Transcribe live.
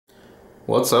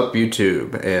What's up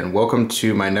YouTube, and welcome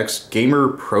to my next gamer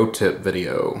pro tip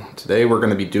video. Today we're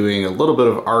going to be doing a little bit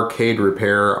of arcade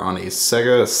repair on a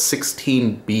Sega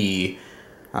 16B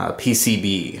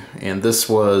PCB, and this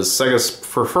was Sega's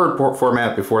preferred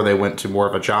format before they went to more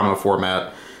of a JAMA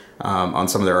format on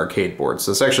some of their arcade boards.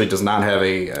 This actually does not have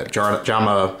a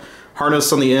JAMA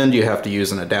harness on the end. You have to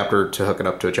use an adapter to hook it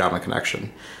up to a JAMA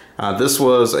connection. This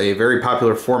was a very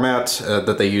popular format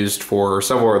that they used for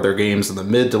several of their games in the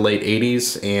mid to late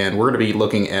 80s, and we're going to be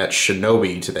looking at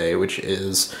Shinobi today, which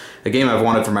is a game I've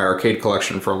wanted for my arcade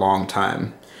collection for a long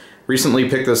time. Recently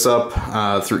picked this up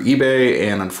through eBay,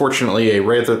 and unfortunately a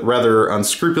rather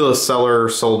unscrupulous seller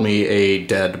sold me a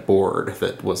dead board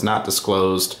that was not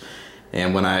disclosed,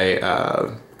 and when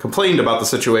I complained about the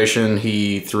situation,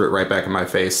 he threw it right back in my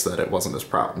face that it wasn't his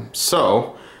problem.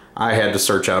 So I had to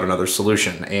search out another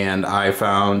solution, and I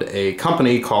found a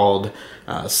company called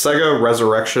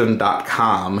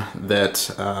SegaResurrection.com that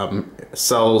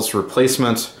sells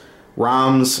replacement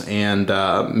ROMs and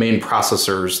main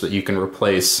processors that you can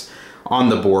replace on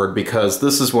the board, because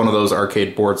this is one of those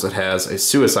arcade boards that has a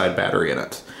suicide battery in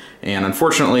it. And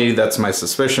unfortunately, that's my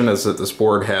suspicion, is that this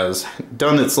board has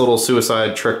done its little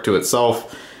suicide trick to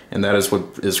itself, and that is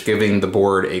what is giving the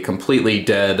board a completely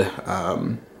dead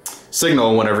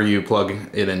signal whenever you plug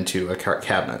it into a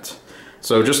cabinet.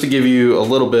 So just to give you a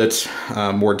little bit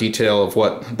more detail of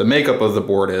what the makeup of the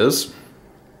board is,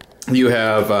 you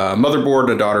have a motherboard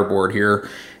and a daughter board here,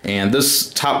 and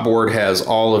this top board has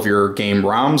all of your game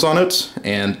ROMs on it,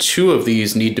 and two of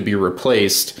these need to be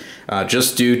replaced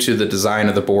just due to the design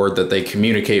of the board, that they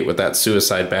communicate with that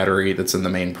suicide battery that's in the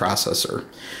main processor.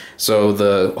 So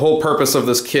the whole purpose of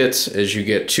this kit is you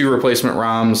get two replacement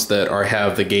ROMs that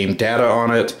have the game data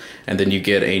on it, and then you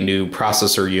get a new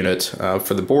processor unit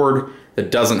for the board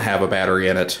that doesn't have a battery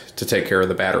in it to take care of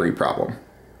the battery problem.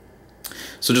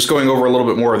 So just going over a little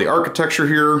bit more of the architecture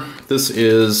here, this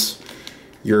is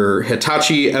your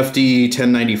Hitachi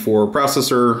FD1094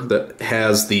 processor that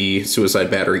has the suicide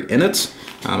battery in it.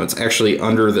 It's actually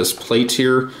under this plate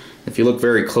here. If you look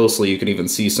very closely, you can even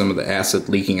see some of the acid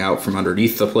leaking out from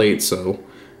underneath the plate, so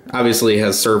obviously it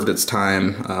has served its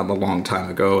time a long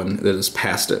time ago, and it is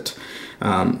past it.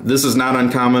 This is not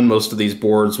uncommon. Most of these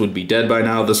boards would be dead by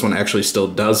now. This one actually still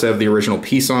does have the original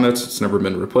piece on it. It's never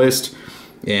been replaced,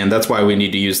 and that's why we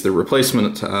need to use the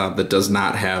replacement that does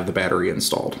not have the battery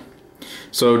installed.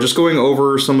 So just going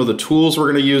over some of the tools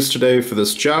we're going to use today for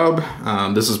this job.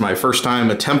 This is my first time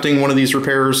attempting one of these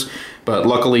repairs, but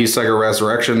luckily Sega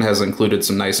Resurrection has included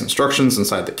some nice instructions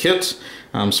inside the kit.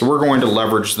 So we're going to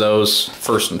leverage those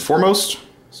first and foremost.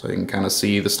 So you can kind of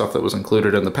see the stuff that was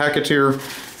included in the packet here.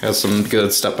 Has some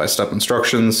good step-by-step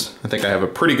instructions. I think I have a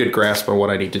pretty good grasp on what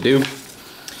I need to do.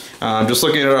 Just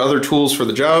looking at other tools for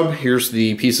the job, here's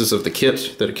the pieces of the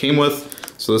kit that it came with.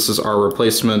 So this is our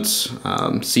replacement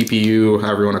CPU,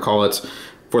 however you want to call it,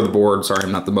 for the board. Sorry,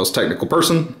 I'm not the most technical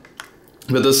person.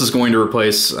 But this is going to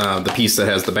replace the piece that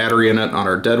has the battery in it on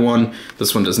our dead one.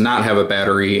 This one does not have a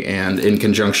battery, and in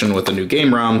conjunction with the new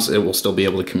game ROMs, it will still be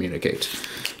able to communicate.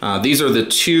 These are the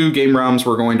two game ROMs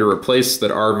we're going to replace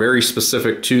that are very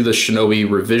specific to the Shinobi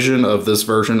revision of this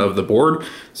version of the board.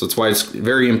 So that's why it's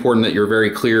very important that you're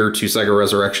very clear to Sega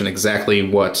Resurrection exactly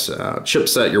what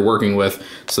chipset you're working with,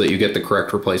 so that you get the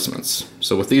correct replacements.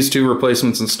 So with these two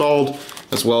replacements installed,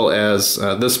 as well as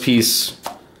this piece,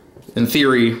 in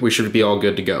theory, we should be all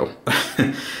good to go.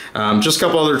 Just a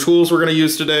couple other tools we're going to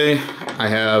use today. I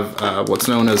have what's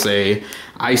known as a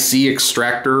IC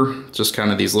extractor, just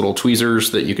kind of these little tweezers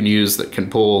that you can use that can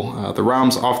pull the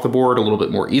ROMs off the board a little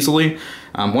bit more easily.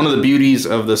 One of the beauties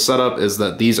of this setup is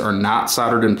that these are not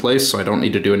soldered in place, so I don't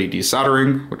need to do any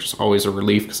desoldering, which is always a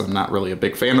relief because I'm not really a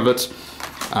big fan of it.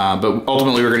 But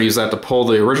ultimately we're going to use that to pull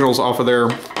the originals off of there.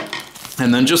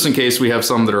 And then just in case we have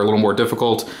some that are a little more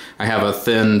difficult, I have a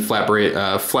thin flat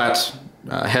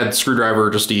head screwdriver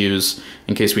just to use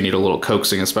in case we need a little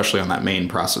coaxing, especially on that main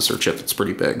processor chip. It's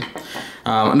pretty big.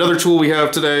 Another tool we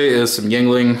have today is some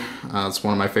Yingling. It's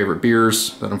one of my favorite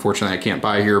beers that unfortunately I can't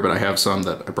buy here, but I have some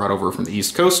that I brought over from the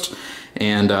East Coast,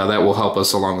 and that will help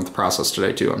us along with the process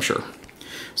today too, I'm sure.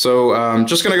 So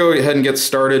just going to go ahead and get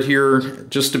started here,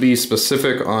 just to be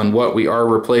specific on what we are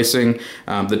replacing.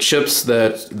 The chips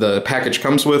that the package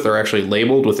comes with are actually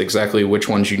labeled with exactly which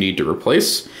ones you need to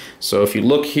replace. So if you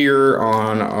look here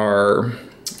on our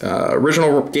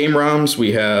original game ROMs,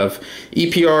 we have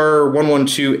EPR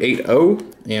 11280,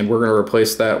 and we're going to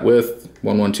replace that with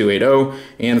 11280,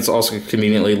 and it's also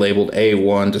conveniently labeled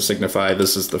A1 to signify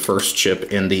this is the first chip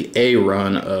in the A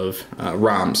run of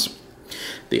ROMs.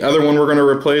 The other one we're going to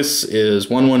replace is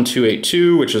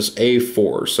 11282, which is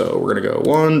A4. So we're going to go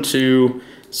 1, 2,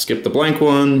 skip the blank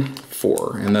one,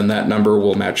 4, and then that number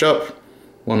will match up.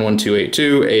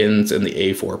 11282 ends in the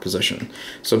A4 position.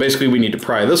 So basically we need to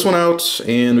pry this one out,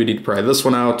 and we need to pry this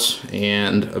one out,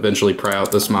 and eventually pry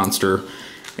out this monster,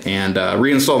 and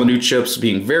reinstall the new chips,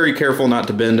 being very careful not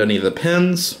to bend any of the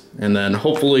pins, and then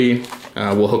hopefully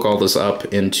we'll hook all this up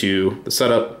into the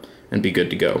setup and be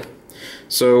good to go.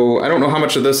 So I don't know how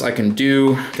much of this I can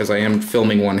do because I am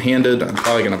filming one-handed. I'm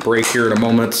probably going to break here in a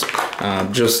moment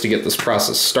just to get this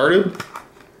process started.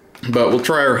 But we'll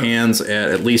try our hands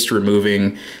at least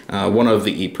removing one of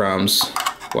the EEPROMs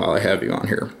while I have you on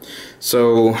here.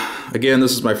 So again,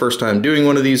 this is my first time doing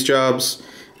one of these jobs.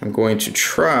 I'm going to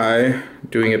try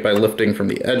doing it by lifting from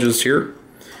the edges here.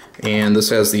 And this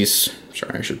has these,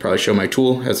 sorry, I should probably show my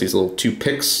tool, it has these little 2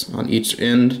 picks on each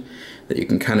end that you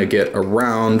can kind of get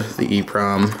around the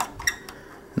EEPROM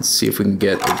and see if we can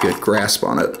get a good grasp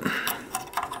on it.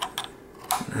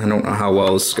 I don't know how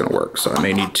well this is going to work, so I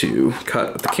may need to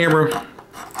cut the camera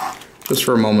just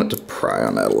for a moment to pry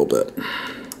on that a little bit.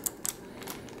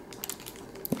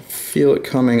 I feel it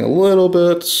coming a little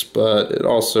bit, but it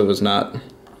also is not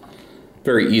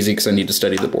very easy because I need to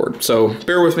steady the board. So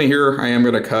bear with me here, I am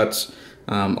going to cut.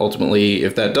 Ultimately,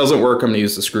 if that doesn't work, I'm going to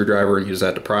use the screwdriver and use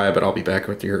that to pry, but I'll be back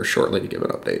with you here shortly to give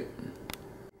an update.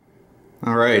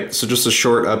 Alright, so just a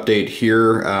short update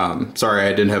here. Sorry I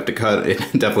didn't have to cut, it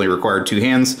definitely required 2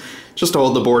 hands just to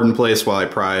hold the board in place while I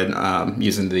pried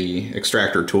using the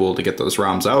extractor tool to get those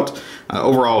ROMs out.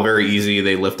 Overall very easy,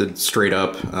 they lifted straight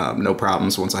up, no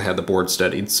problems once I had the board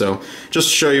steadied. So just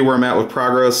to show you where I'm at with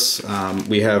progress,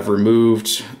 we have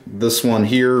removed this one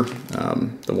here,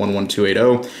 the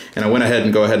 11280, and I went ahead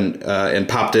and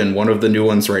popped in one of the new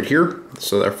ones right here.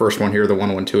 So that first one here, the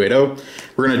 11280.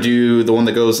 We're going to do the one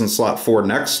that goes in slot 4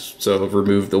 next, so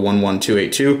remove the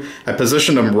 11282. I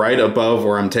positioned them right above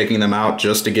where I'm taking them out,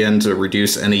 just again to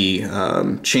reduce any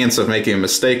chance of making a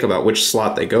mistake about which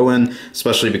slot they go in,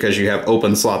 especially because you have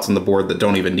open slots on the board that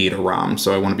don't even need a ROM.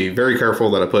 So I want to be very careful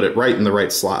that I put it right in the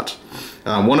right slot.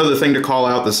 One other thing to call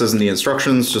out, this isn't the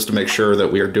instructions, just to make sure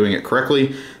that we are doing it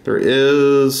correctly. There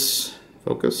is,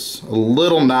 focus, a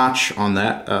little notch on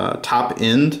that top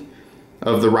end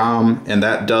of the ROM, and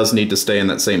that does need to stay in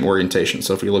that same orientation.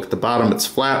 So if you look at the bottom, it's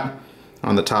flat.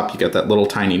 On the top, you get that little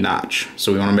tiny notch.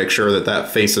 So we want to make sure that that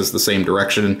faces the same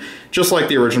direction, just like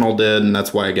the original did, and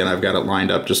that's why, again, I've got it lined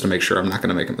up just to make sure I'm not going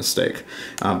to make a mistake.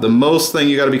 The most thing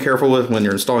you got to be careful with when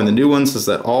you're installing the new ones is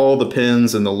that all the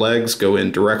pins and the legs go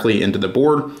in directly into the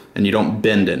board, and you don't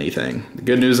bend anything. The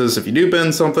good news is if you do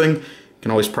bend something, you can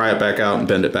always pry it back out and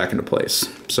bend it back into place.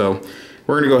 So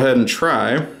we're going to go ahead and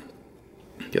try,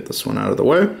 get this one out of the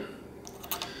way.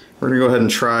 We're going to go ahead and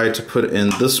try to put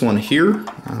in this one here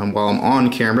while I'm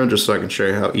on camera, just so I can show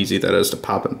you how easy that is to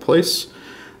pop in place.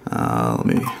 Let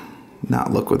me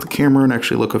not look with the camera and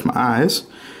actually look with my eyes.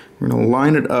 We're going to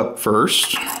line it up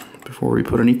first before we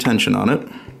put any tension on it,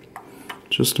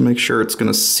 just to make sure it's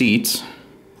going to seat.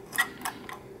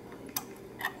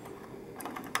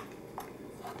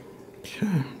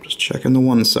 Okay, just checking the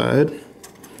one side,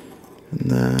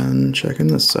 and then checking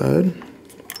this side.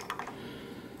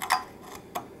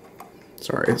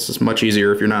 Sorry, this is much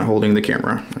easier if you're not holding the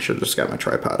camera. I should have just got my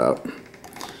tripod out.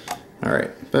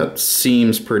 Alright, that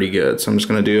seems pretty good. So I'm just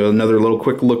going to do another little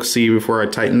quick look-see before I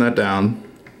tighten that down.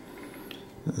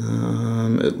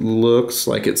 It looks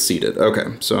like it's seated.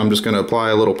 Okay, so I'm just going to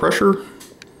apply a little pressure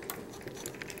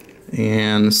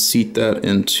and seat that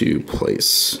into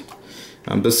place.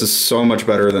 This is so much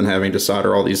better than having to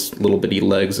solder all these little bitty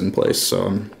legs in place, so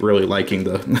I'm really liking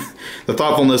the, the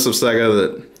thoughtfulness of Sega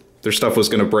that their stuff was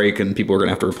going to break and people were going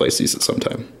to have to replace these at some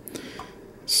time.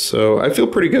 So I feel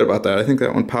pretty good about that. I think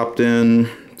that one popped in,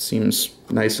 seems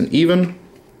nice and even.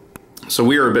 So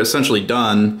we are essentially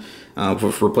done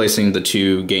with replacing the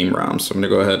 2 game ROMs. So I'm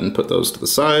going to go ahead and put those to the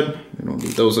side. We don't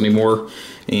need those anymore.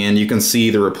 And you can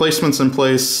see the replacements in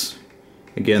place.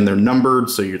 Again, they're numbered,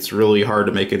 so it's really hard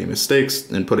to make any mistakes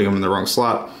in putting them in the wrong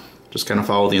slot. Just kind of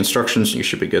follow the instructions, you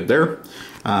should be good there.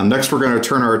 Next, we're going to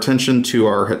turn our attention to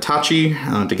our Hitachi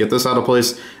to get this out of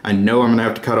place. I know I'm going to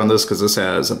have to cut on this because this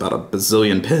has about a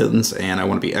bazillion pins, and I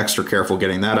want to be extra careful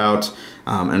getting that out,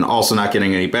 and also not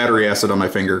getting any battery acid on my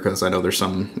finger because I know there's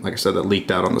some, like I said, that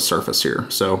leaked out on the surface here.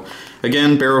 So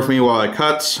again, bear with me while I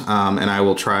cut, and I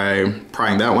will try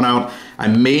prying that one out. I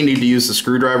may need to use the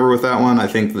screwdriver with that one. I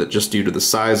think that just due to the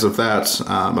size of that,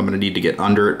 I'm going to need to get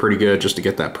under it pretty good just to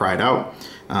get that pried out.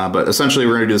 But essentially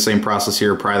we're going to do the same process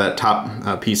here, pry that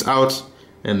top piece out,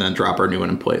 and then drop our new one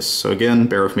in place. So again,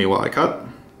 bear with me while I cut.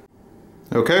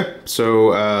 Okay,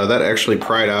 so that actually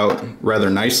pried out rather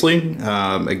nicely.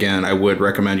 Again, I would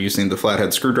recommend using the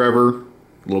flathead screwdriver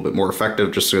a little bit more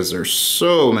effective just because there's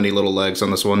so many little legs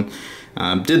on this one.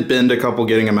 Did bend a couple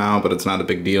getting them out, but it's not a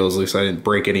big deal. At least I didn't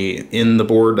break any in the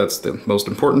board. That's the most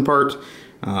important part.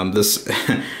 This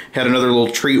had another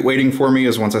little treat waiting for me,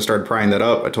 as once I started prying that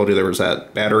up, I told you there was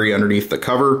that battery underneath the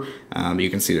cover. You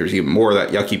can see there's even more of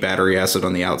that yucky battery acid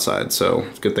on the outside, so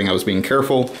it's a good thing I was being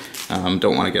careful.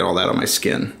 Don't want to get all that on my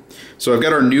skin. So I've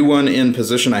got our new one in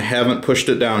position. I haven't pushed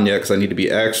it down yet because I need to be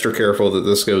extra careful that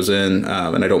this goes in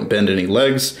and I don't bend any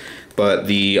legs. But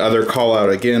the other call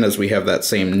out again is we have that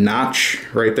same notch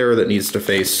right there that needs to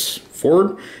face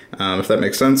forward, if that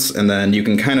makes sense. And then you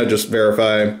can kind of just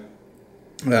verify.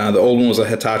 The old one was a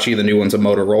Hitachi, the new one's a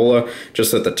Motorola.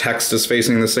 Just that the text is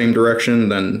facing the same direction,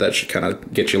 then that should kind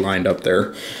of get you lined up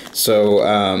there. So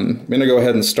I'm going to go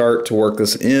ahead and start to work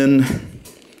this in.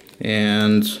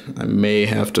 And I may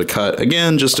have to cut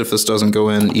again just if this doesn't go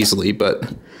in easily,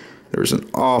 but there's an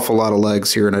awful lot of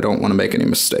legs here and I don't want to make any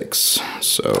mistakes.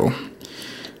 So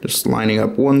just lining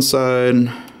up one side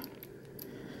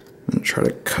and try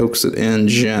to coax it in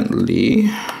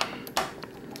gently.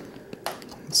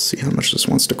 Let's see how much this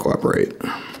wants to cooperate.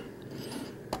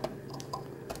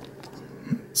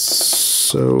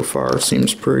 So far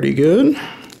seems pretty good.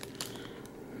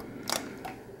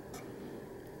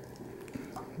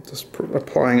 Just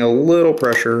applying a little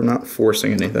pressure, not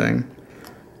forcing anything.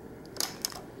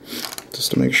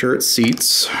 Just to make sure it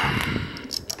seats.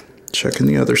 Checking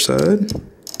the other side.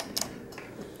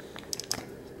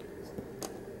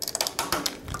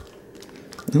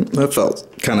 That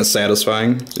felt kind of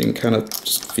satisfying. So you can kind of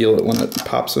just feel it when it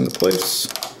pops into place.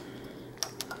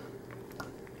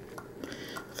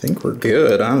 I think we're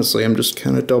good. Honestly, I'm just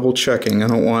kind of double checking. I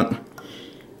don't want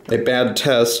a bad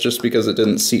test just because it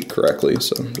didn't seat correctly.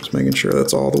 So I'm just making sure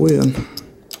that's all the way in.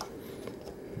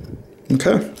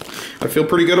 Okay, I feel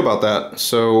pretty good about that.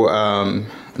 So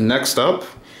next up,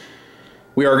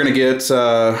 we are going to get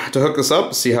to hook this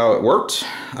up, see how it worked.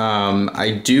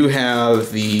 I do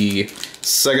have the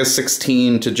Sega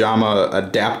 16 to JAMA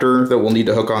adapter that we'll need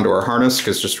to hook onto our harness,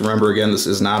 because just remember again, this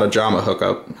is not a JAMA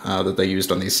hookup that they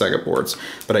used on these Sega boards.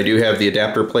 But I do have the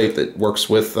adapter plate that works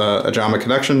with a JAMA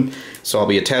connection, so I'll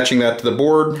be attaching that to the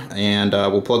board, and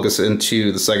we'll plug this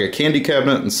into the Sega candy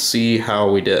cabinet and see how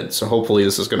we did. So hopefully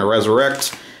this is going to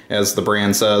resurrect, as the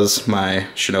brand says, my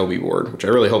Shinobi board, which I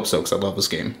really hope so because I love this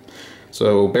game.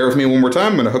 So bear with me one more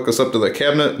time. I'm going to hook this up to the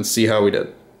cabinet and see how we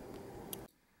did.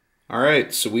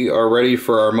 Alright, so we are ready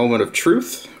for our moment of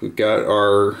truth. We've got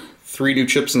our 3 new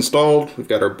chips installed, we've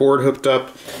got our board hooked up,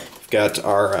 we've got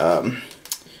our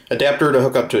adapter to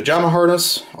hook up to a JAMA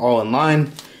harness, all in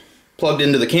line, plugged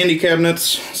into the candy cabinets.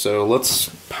 So let's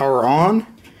power on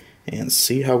and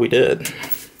see how we did.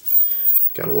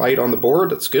 Got a light on the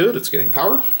board, that's good, it's getting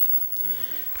power.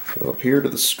 Go up here to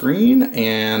the screen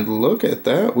and look at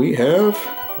that, we have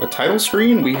a title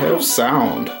screen, we have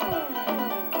sound.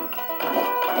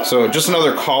 So just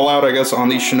another call out, I guess, on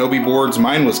these Shinobi boards.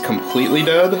 Mine was completely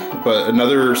dead, but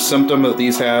another symptom that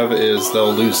these have is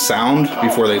they'll lose sound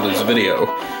before they lose video.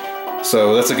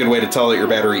 So that's a good way to tell that your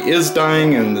battery is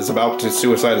dying and is about to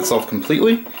suicide itself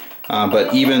completely.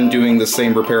 But even doing the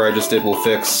same repair I just did will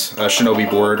fix a Shinobi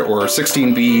board or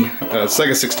 16B,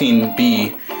 Sega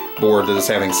 16B board that is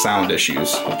having sound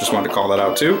issues. I just wanted to call that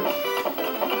out too.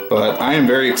 But I am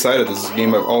very excited. This is a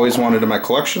game I've always wanted in my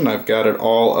collection. I've got it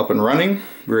all up and running.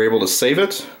 We were able to save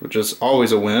it, which is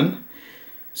always a win.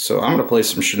 So I'm going to play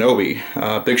some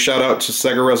Shinobi. Big shout out to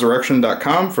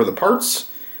SegaResurrection.com for the parts.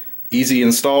 Easy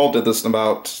install, did this in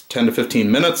about 10 to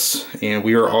 15 minutes, and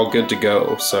we are all good to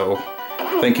go. So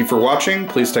thank you for watching.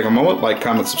 Please take a moment, like,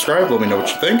 comment, subscribe, let me know what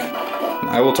you think. And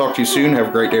I will talk to you soon. Have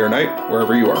a great day or night,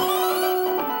 wherever you are.